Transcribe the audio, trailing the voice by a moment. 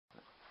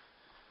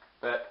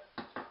But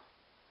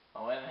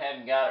I went ahead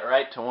and got it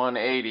right to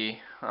 180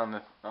 on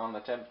the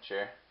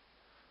temperature.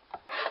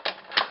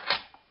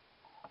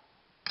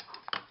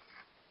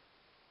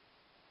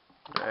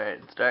 Alright,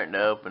 it's starting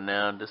to open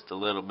now just a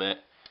little bit.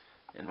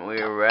 And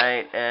we're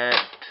right at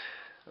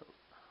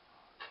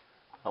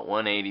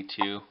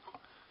 182.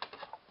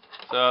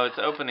 So it's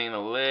opening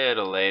a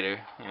little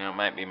later. You know, it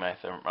might be my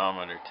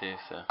thermometer too,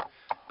 so.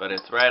 But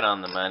it's right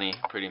on the money,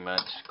 pretty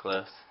much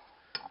close.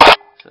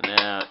 So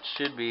now it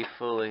should be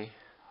fully,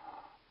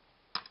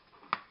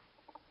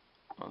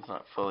 well, it's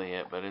not fully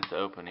yet, but it's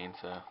opening,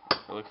 so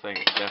it looks like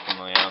it's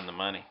definitely on the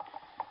money.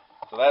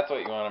 So that's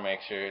what you want to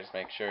make sure, is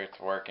make sure it's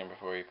working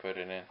before you put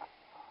it in.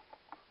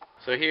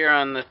 So here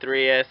on the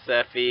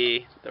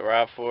 3S-FE, the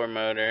RAV4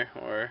 motor,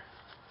 or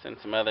it's in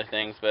some other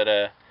things, but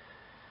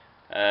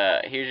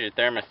here's your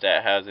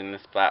thermostat housing,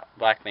 this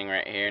black thing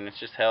right here, and it's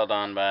just held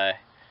on by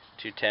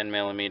two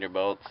 10mm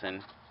bolts,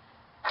 and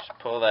just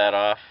pull that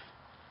off,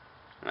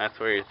 and that's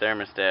where your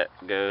thermostat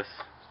goes.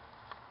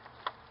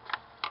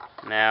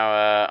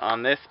 Now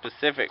on this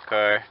specific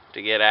car,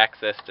 to get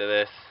access to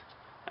this,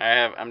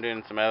 I'm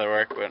doing some other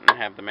work, but I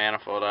have the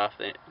manifold off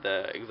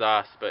the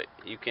exhaust, but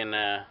you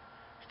can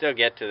still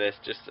get to this.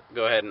 Just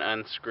go ahead and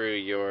unscrew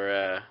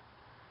your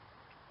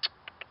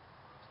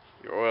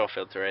oil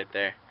filter right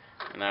there,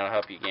 and that'll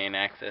help you gain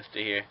access to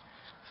here.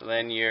 So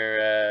then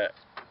your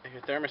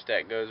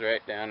thermostat goes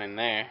right down in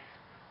there.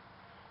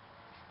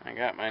 I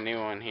got my new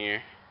one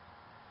here,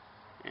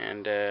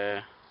 and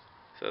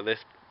so this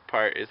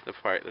part is the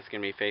part that's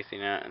going to be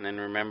facing out, and then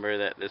remember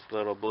that this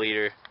little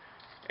bleeder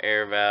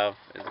air valve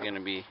is going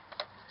to be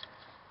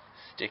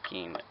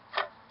sticking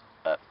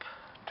up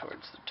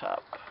towards the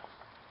top.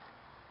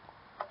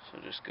 So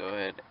just go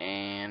ahead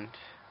and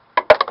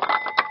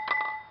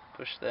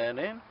push that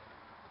in.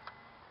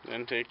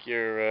 Then take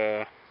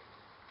your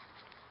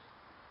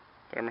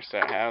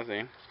thermostat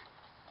housing,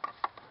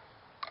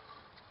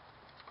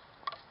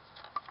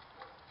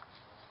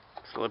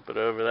 slip it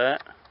over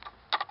that,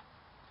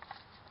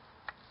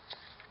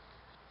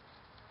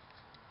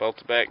 bolt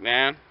it back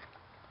down,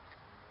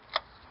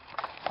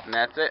 and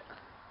that's it.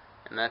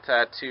 And that's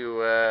how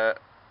to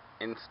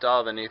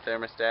install the new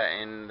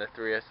thermostat in the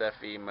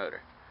 3S-FE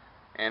motor.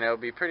 And it'll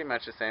be pretty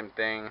much the same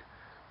thing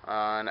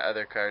on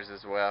other cars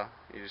as well.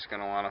 You're just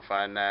going to want to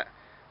find that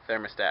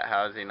thermostat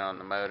housing on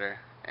the motor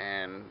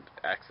and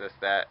access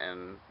that,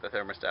 and the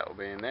thermostat will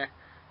be in there.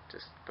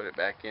 Just put it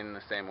back in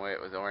the same way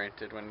it was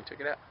oriented when you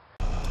took it out.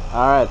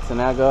 Alright, so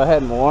now go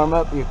ahead and warm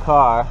up your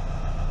car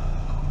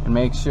and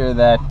make sure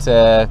that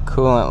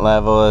coolant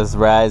level is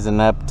rising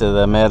up to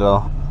the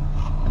middle,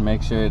 and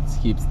make sure it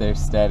keeps there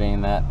steady,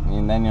 and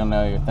then you'll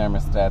know your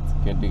thermostat's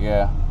good to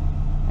go.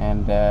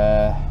 And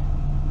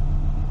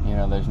you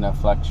know, there's no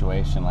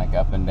fluctuation like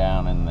up and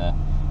down in the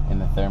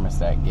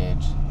thermostat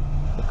gauge,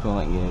 the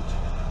coolant gauge.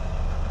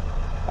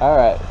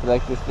 Alright, if you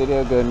like this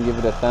video, go ahead and give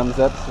it a thumbs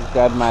up,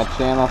 subscribe to my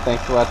channel.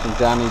 Thanks for watching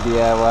Jonny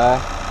DIY.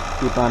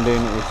 Keep on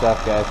doing it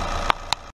yourself, guys.